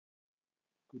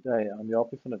Good day, I'm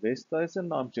Japie van Westhuizen.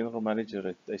 I'm General Manager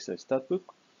at SA Stadboek.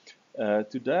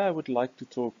 Today I would like to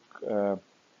talk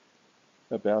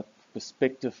about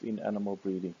perspective in animal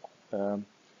breeding. Um,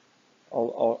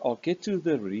 I'll get to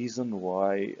the reason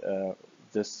why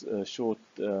this short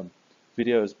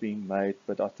video is being made,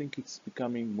 but I think it's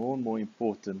becoming more and more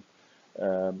important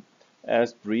um,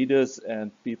 as breeders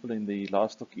and people in the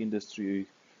livestock industry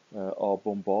are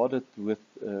bombarded with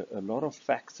a lot of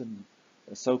facts and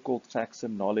so-called facts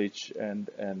and knowledge and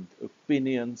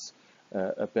opinions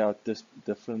about this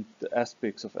different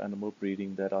aspects of animal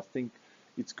breeding, that I think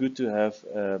it's good to have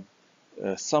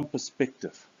some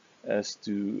perspective as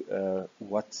to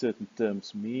what certain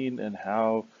terms mean and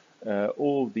how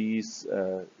all these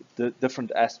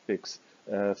different aspects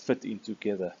fit in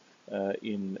together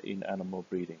in animal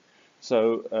breeding.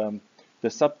 So the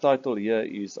subtitle here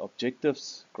is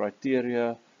Objectives,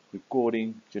 Criteria,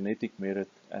 Recording, Genetic Merit,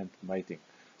 and Mating.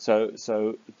 So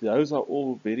those are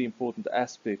all very important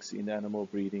aspects in animal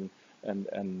breeding,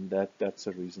 and that's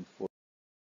a reason for it.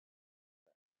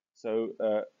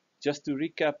 So just to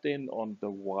recap then on the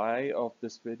why of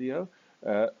this video,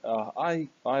 I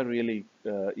really,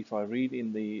 if I read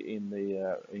in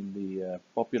the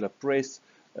popular press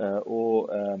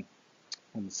or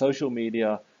on social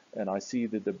media, and I see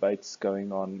the debates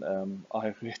going on,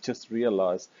 I just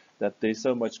realize that there's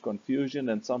so much confusion,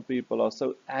 and some people are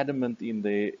so adamant in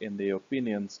their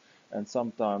opinions, and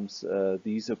sometimes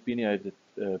these opinionated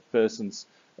persons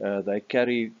they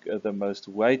carry the most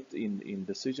weight in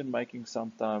decision making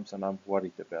sometimes, and I'm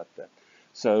worried about that.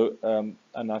 So,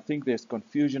 and I think there's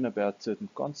confusion about certain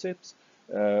concepts.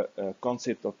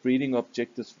 Concept of breeding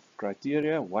objectives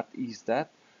criteria. What is that?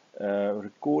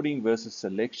 Recording versus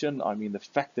selection. I mean, the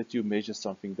fact that you measure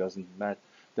something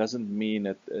doesn't mean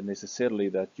that necessarily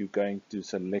that you're going to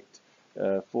select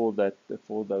for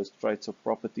those traits or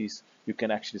properties. You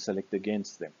can actually select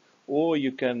against them, or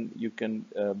you can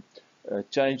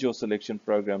change your selection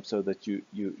program so that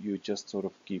you just sort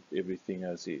of keep everything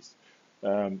as is.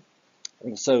 Um,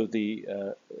 also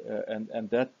and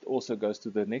that also goes to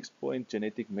the next point: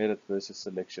 genetic merit versus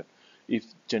selection. If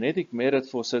genetic merit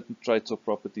for certain traits or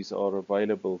properties are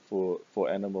available for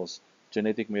animals,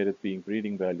 genetic merit being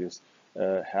breeding values,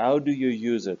 how do you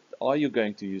use it? Are you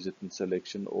going to use it in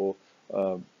selection, or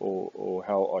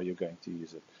how are you going to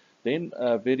use it? Then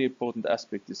a very important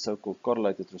aspect is so-called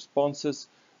correlated responses.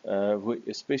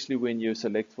 Especially when you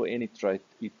select for any trait,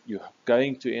 you're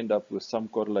going to end up with some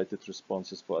correlated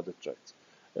responses for other traits.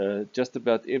 Just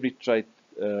about every trait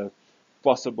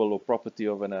possible or property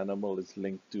of an animal is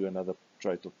linked to another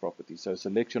trait or property. So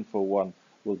selection for one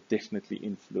will definitely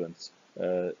influence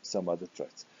some other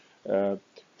traits. Uh,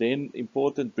 then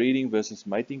important breeding versus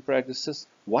mating practices.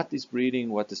 What is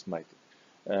breeding? What is mating?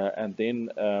 And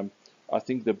then I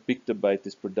think the big debate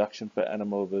is production per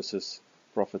animal versus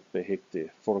profit per hectare,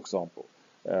 for example.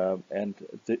 And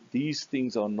these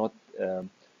things are not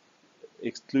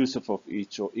exclusive of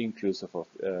each or inclusive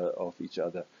of each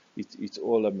other. It's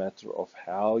all a matter of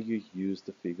how you use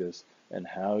the figures and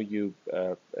how you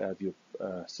have your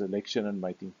selection and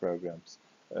mating programs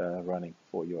running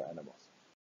for your animals.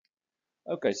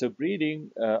 Okay, so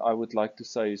breeding, I would like to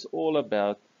say, is all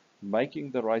about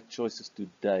making the right choices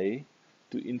today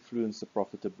to influence the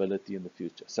profitability in the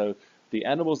future. So the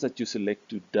animals that you select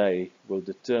today will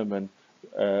determine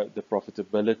the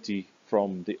profitability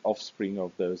from the offspring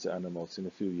of those animals in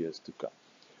a few years to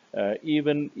come.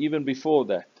 Even before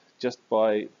that, just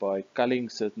by culling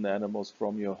certain animals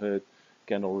from your herd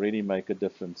can already make a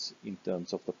difference in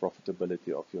terms of the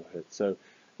profitability of your herd. So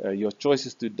your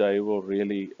choices today will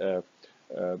really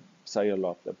say a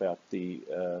lot about the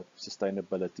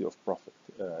sustainability of profit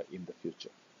in the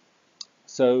future.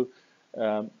 So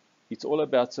it's all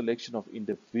about selection of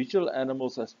individual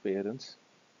animals as parents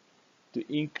to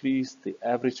increase the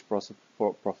average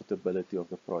profitability of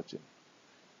the progeny.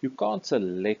 You can't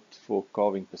select for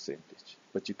calving percentage,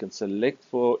 but you can select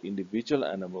for individual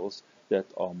animals that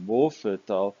are more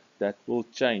fertile, that will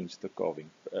change the calving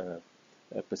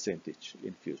percentage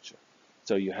in future.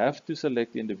 So you have to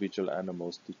select individual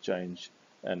animals to change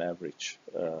an average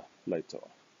later on.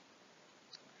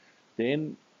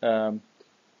 Then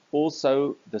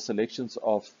also the selections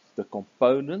of the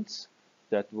components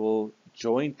that will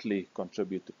jointly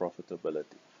contribute to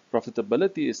profitability.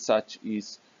 Profitability as such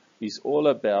is all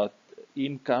about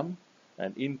income,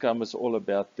 and income is all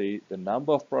about the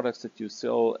number of products that you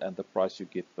sell and the price you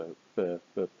get per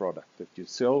product that you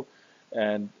sell,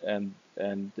 and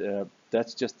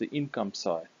that's just the income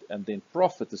side. And then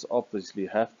profit is obviously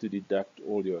have to deduct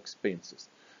all your expenses.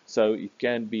 So it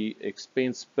can be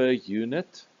expense per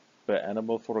unit, per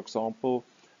animal, for example,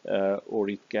 or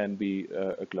it can be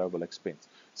a global expense.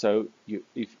 So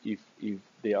if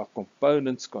there are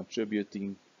components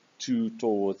contributing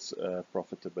towards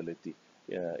profitability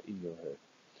in your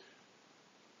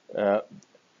herd.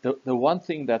 The one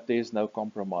thing that there's no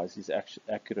compromise is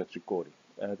accurate recording.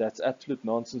 That's absolute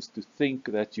nonsense to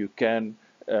think that you can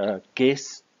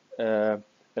guess a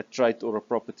trait or a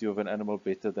property of an animal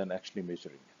better than actually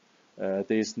measuring it.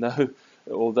 There's no,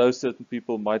 although certain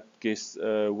people might guess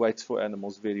weights for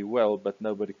animals very well, but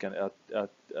nobody can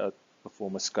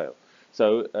outperform a scale.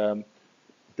 So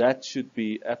that should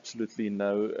be absolutely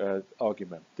no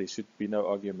argument. There should be no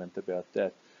argument about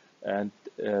that. And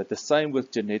the same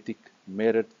with genetic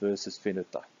merit versus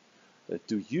phenotype.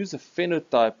 To use a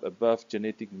phenotype above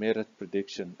genetic merit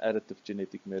prediction, additive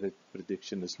genetic merit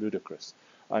prediction, is ludicrous.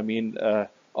 I mean,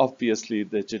 obviously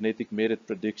the genetic merit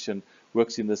prediction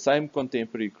works in the same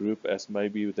contemporary group as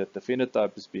maybe that the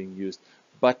phenotype is being used,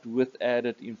 but with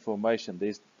added information.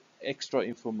 There's extra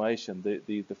information.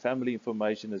 The family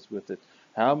information is with it.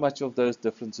 How much of those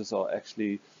differences are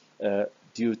actually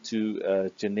due to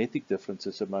genetic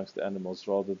differences amongst animals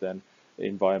rather than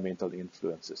environmental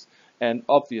influences? And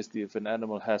obviously, if an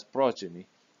animal has progeny,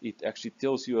 it actually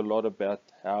tells you a lot about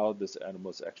how this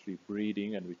animal is actually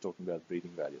breeding, and we're talking about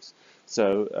breeding values.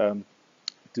 So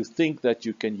to think that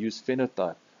you can use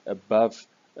phenotype above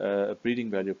a breeding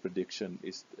value prediction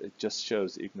it just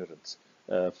shows ignorance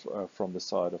from the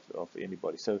side of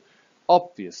anybody. So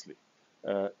obviously,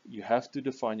 you have to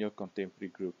define your contemporary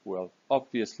group well.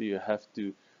 Obviously, you have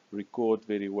to record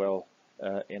very well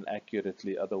and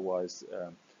accurately, otherwise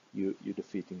you're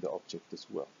defeating the object as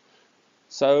well.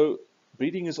 So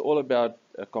breeding is all about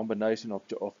a combination of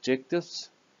objectives,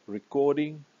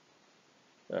 recording,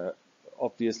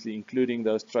 obviously including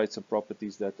those traits and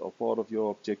properties that are part of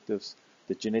your objectives,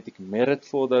 the genetic merit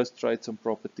for those traits and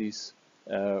properties,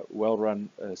 well-run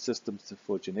systems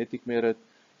for genetic merit.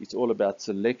 It's all about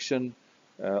selection.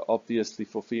 Obviously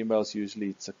for females, usually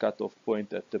it's a cutoff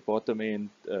point at the bottom end,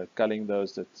 culling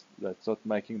those that's not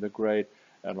making the grade,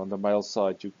 and on the male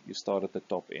side you start at the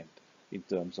top end in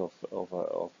terms of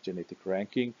genetic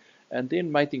ranking, and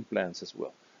then mating plans as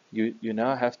well. You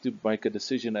now have to make a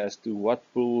decision as to what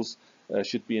bulls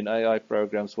should be in AI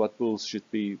programs, what bulls should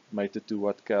be mated to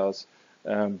what cows,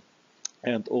 and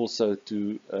also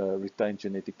to retain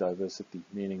genetic diversity,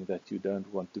 meaning that you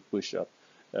don't want to push up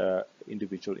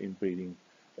individual inbreeding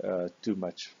too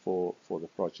much for the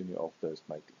progeny of those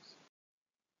matings.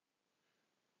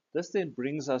 This then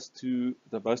brings us to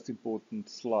the most important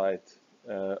slide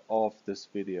of this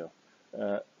video,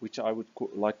 which I would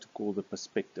like to call the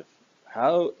perspective.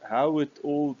 How would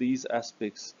all these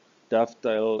aspects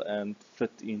dovetail and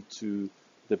fit into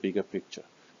the bigger picture?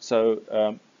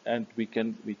 So, and we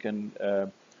can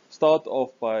start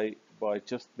off by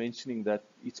just mentioning that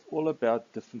it's all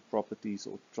about different properties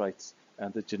or traits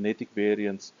and the genetic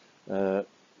variants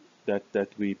that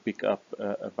we pick up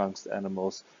amongst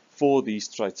animals for these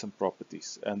traits and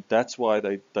properties, and that's why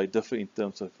they differ in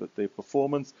terms of their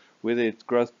performance, whether it's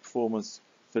growth performance,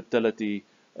 fertility,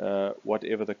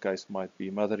 whatever the case might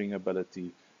be, mothering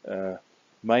ability,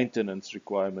 maintenance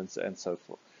requirements, and so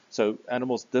forth. So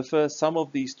animals differ. Some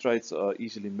of these traits are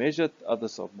easily measured,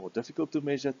 others are more difficult to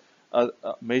measure.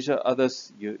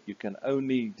 Others you can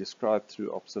only describe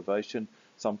through observation,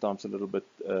 sometimes a little bit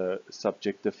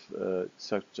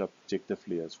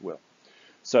subjectively as well.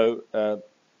 So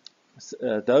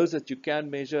those that you can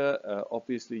measure,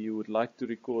 obviously you would like to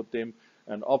record them,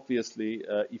 and obviously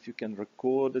if you can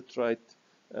record a trait,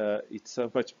 it's so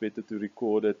much better to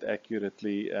record it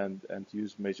accurately and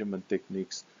use measurement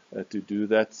techniques to do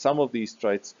that. Some of these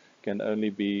traits can only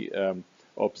be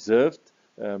observed,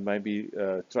 maybe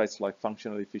traits like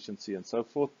functional efficiency and so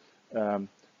forth.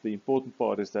 The important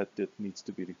part is that it needs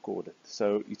to be recorded.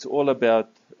 So it's all about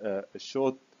a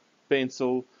short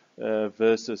pencil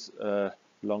versus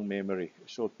long memory. A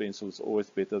short pencil is always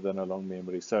better than a long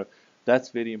memory. So that's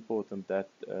very important that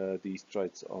these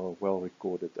traits are well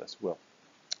recorded as well.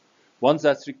 Once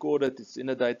that's recorded, it's in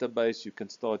a database, you can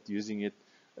start using it.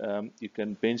 You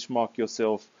can benchmark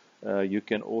yourself. You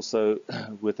can also,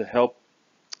 with the help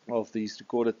of these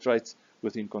recorded traits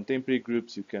within contemporary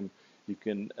groups, you can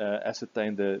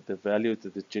ascertain the value,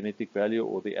 the genetic value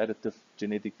or the additive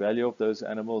genetic value of those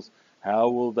animals. How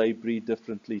will they breed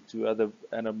differently to other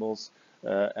animals?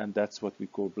 And that's what we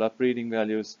call blood breeding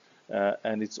values.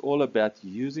 And it's all about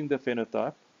using the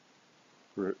phenotype.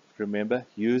 Remember,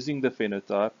 using the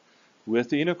phenotype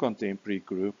within a contemporary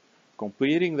group,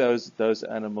 comparing those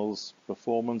animals'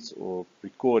 performance or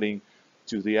recording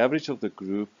to the average of the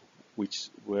group, which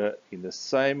were in the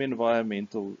same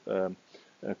environmental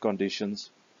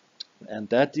conditions, And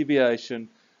that deviation,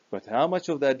 but how much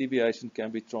of that deviation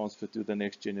can be transferred to the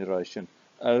next generation?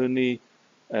 Only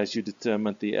as you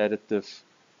determine the additive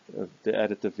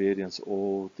variance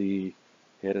or the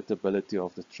heritability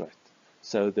of the trait.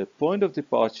 So the point of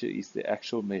departure is the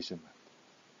actual measurement.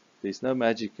 There's no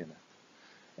magic in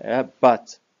it.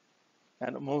 But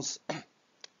animals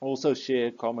also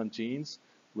share common genes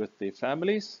with their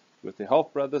families, with their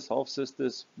half brothers, half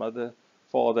sisters, mother,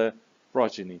 father,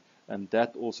 progeny, and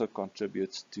that also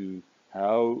contributes to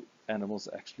how animals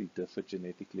actually differ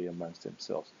genetically amongst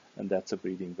themselves, and that's a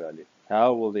breeding value.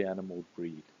 How will the animal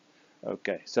breed?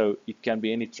 Okay, so it can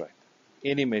be any trait,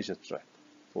 any measured trait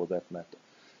for that matter.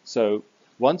 So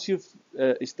once you've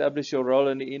established your role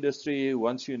in the industry,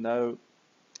 once you know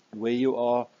where you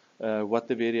are, what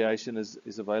the variation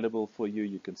is available for you,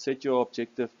 you can set your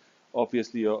objective.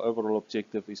 Obviously, your overall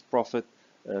objective is profit,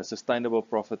 sustainable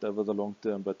profit over the long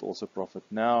term, but also profit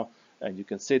now. And you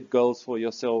can set goals for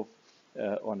yourself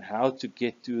on how to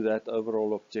get to that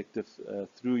overall objective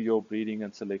through your breeding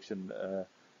and selection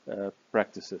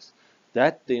practices.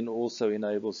 That then also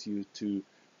enables you to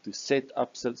set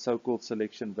up so-called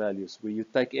selection values where you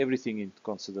take everything into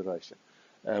consideration.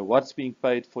 What's being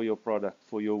paid for your product,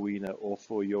 for your weaner or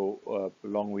for your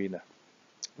long weaner?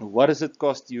 What does it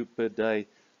cost you per day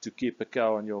to keep a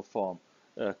cow on your farm?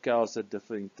 Cows that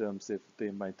differ in terms of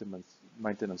their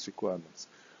maintenance requirements.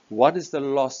 What is the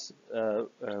loss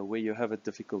where you have a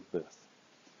difficult birth?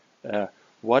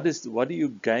 What do you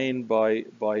gain by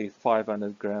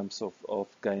 500 grams of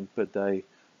gain per day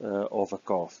of a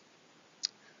calf?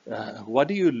 What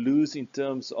do you lose in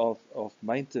terms of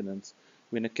maintenance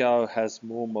when a cow has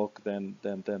more milk than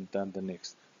the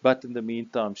next? But in the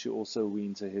meantime, she also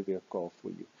weans a heavier calf for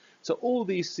you. So all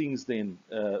these things then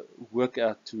work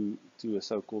out to a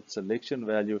so-called selection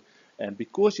value. And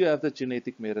because you have the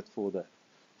genetic merit for that,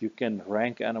 you can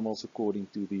rank animals according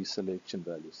to these selection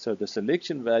values. So the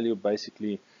selection value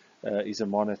basically is a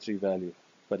monetary value,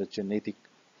 but a genetic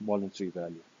monetary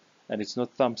value. And it's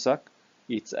not thumbsuck.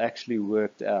 It's actually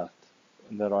worked out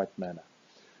in the right manner.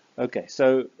 Okay,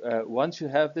 so once you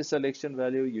have the selection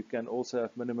value, you can also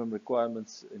have minimum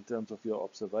requirements in terms of your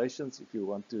observations if you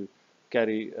want to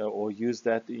carry or use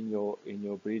that in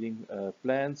your breeding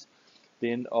plans.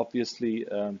 Then obviously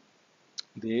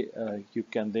you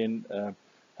can then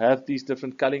have these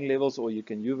different culling levels, or you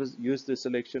can use the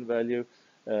selection value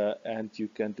and you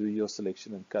can do your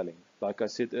selection and culling. Like I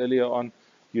said earlier on,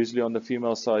 usually on the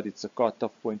female side, it's a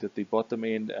cut-off point at the bottom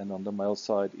end, and on the male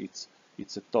side, it's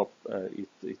a top.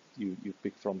 You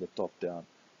pick from the top down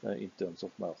in terms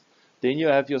of males. Then you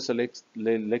have your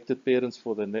selected parents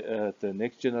for the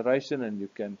next generation, and you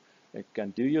can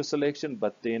do your selection.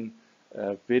 But then,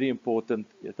 very important,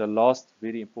 the last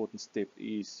very important step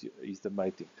is the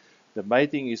mating. The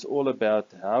mating is all about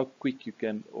how quick you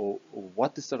can, or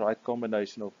what is the right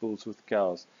combination of bulls with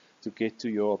cows to get to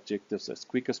your objectives as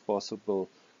quick as possible,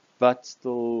 but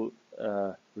still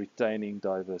retaining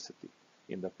diversity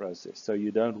in the process. So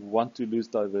you don't want to lose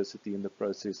diversity in the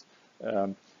process,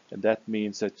 and that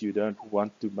means that you don't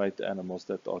want to mate animals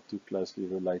that are too closely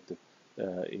related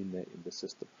in the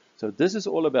system. So this is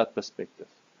all about perspective,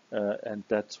 and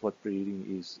that's what breeding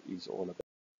is all about.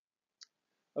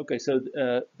 Okay, so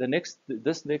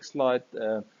this next slide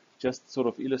just sort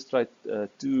of illustrate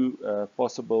two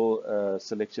possible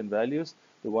selection values.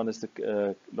 The one is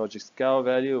the Logix cow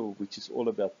value, which is all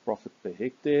about profit per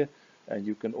hectare, and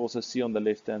you can also see on the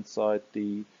left-hand side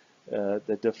the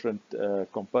different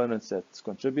components that's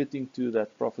contributing to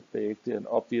that profit per hectare, and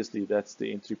obviously that's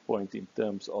the entry point in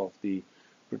terms of the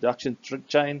production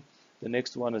chain. The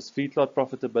next one is feedlot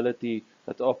profitability,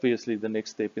 but obviously the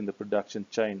next step in the production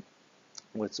chain,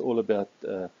 it's all about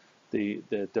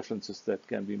the differences that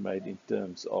can be made in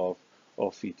terms of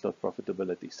feedlot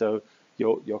profitability. So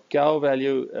your cow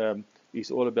value is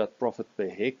all about profit per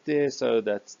hectare. So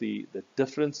that's the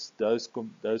difference. Those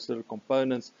little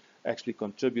components actually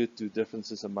contribute to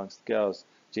differences amongst cows,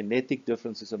 genetic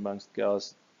differences amongst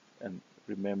cows. And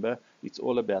remember, it's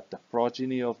all about the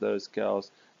progeny of those cows.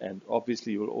 And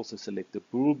obviously, you will also select a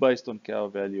bull based on cow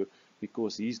value,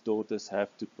 because his daughters have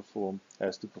to perform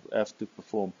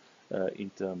in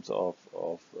terms of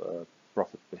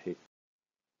profit per head.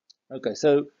 Okay,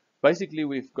 so basically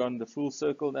we've gone the full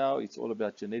circle now. It's all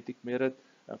about genetic merit.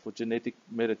 And for genetic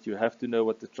merit, you have to know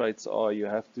what the traits are. You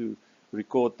have to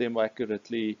record them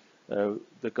accurately.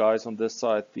 The guys on this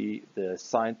side, the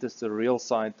scientists, the real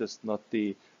scientists, not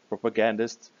the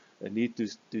propagandists, need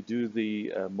to do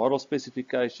the model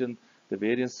specification, the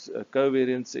variance,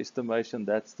 covariance estimation,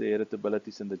 that's the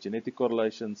heritabilities and the genetic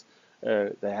correlations.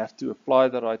 They have to apply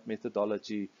the right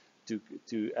methodology.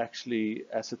 to actually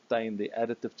ascertain the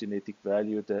additive genetic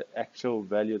value, the actual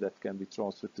value that can be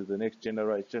transferred to the next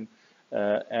generation.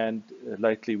 And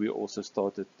lately we also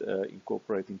started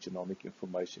incorporating genomic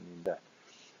information in that.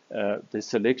 The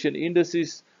selection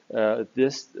indices,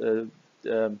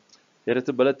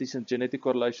 heritabilities and genetic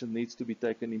correlation needs to be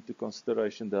taken into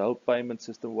consideration. The whole payment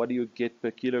system, what do you get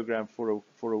per kilogram for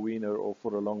a weaner or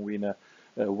for a long weaner?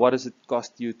 What does it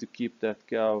cost you to keep that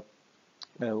cow?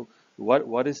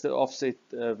 What is the offset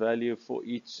value for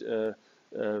each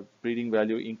breeding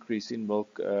value increase in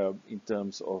milk in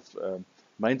terms of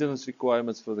maintenance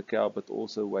requirements for the cow, but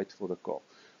also weight for the calf?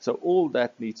 So all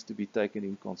that needs to be taken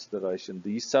in consideration.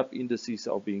 These sub-indices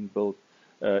are being built,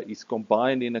 is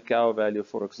combined in a cow value,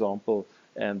 for example,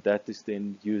 and that is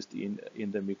then used in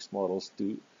the mixed models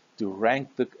to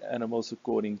rank the animals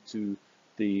according to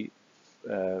the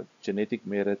genetic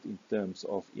merit in terms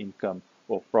of income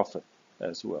or profit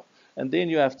as well. And then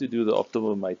you have to do the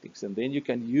optimal matings. And then you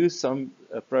can use some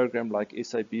program like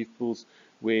SA Beef Pools,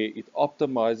 where it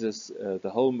optimizes the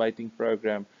whole mating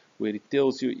program, where it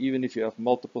tells you, even if you have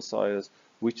multiple sires,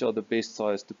 which are the best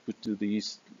sires to put to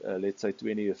these, let's say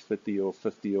 20 or 30 or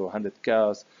 50 or 100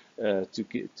 cows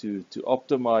to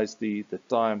optimize the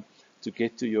time to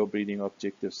get to your breeding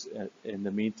objectives. In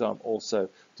the meantime, also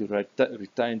to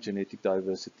retain genetic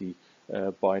diversity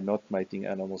by not mating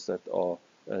animals that are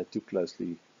too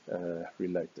closely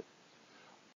related.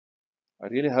 I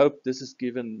really hope this has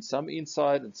given some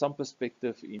insight and some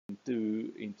perspective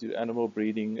into animal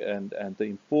breeding and the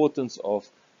importance of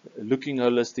looking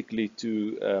holistically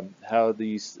to how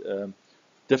these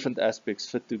different aspects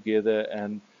fit together,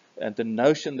 and the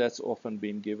notion that's often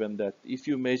been given that if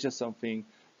you measure something,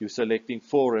 you're selecting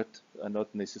for it and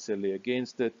not necessarily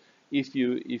against it. If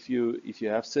you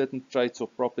have certain traits or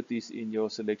properties in your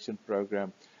selection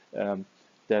program,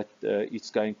 that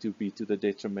it's going to be to the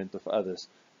detriment of others.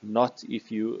 Not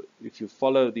if you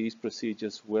follow these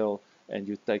procedures well and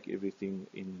you take everything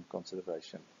in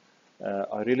consideration.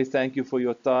 I really thank you for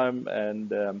your time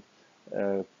and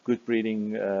good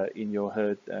breeding in your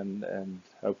herd, and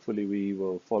hopefully we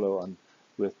will follow on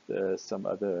with some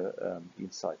other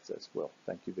insights as well.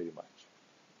 Thank you very much.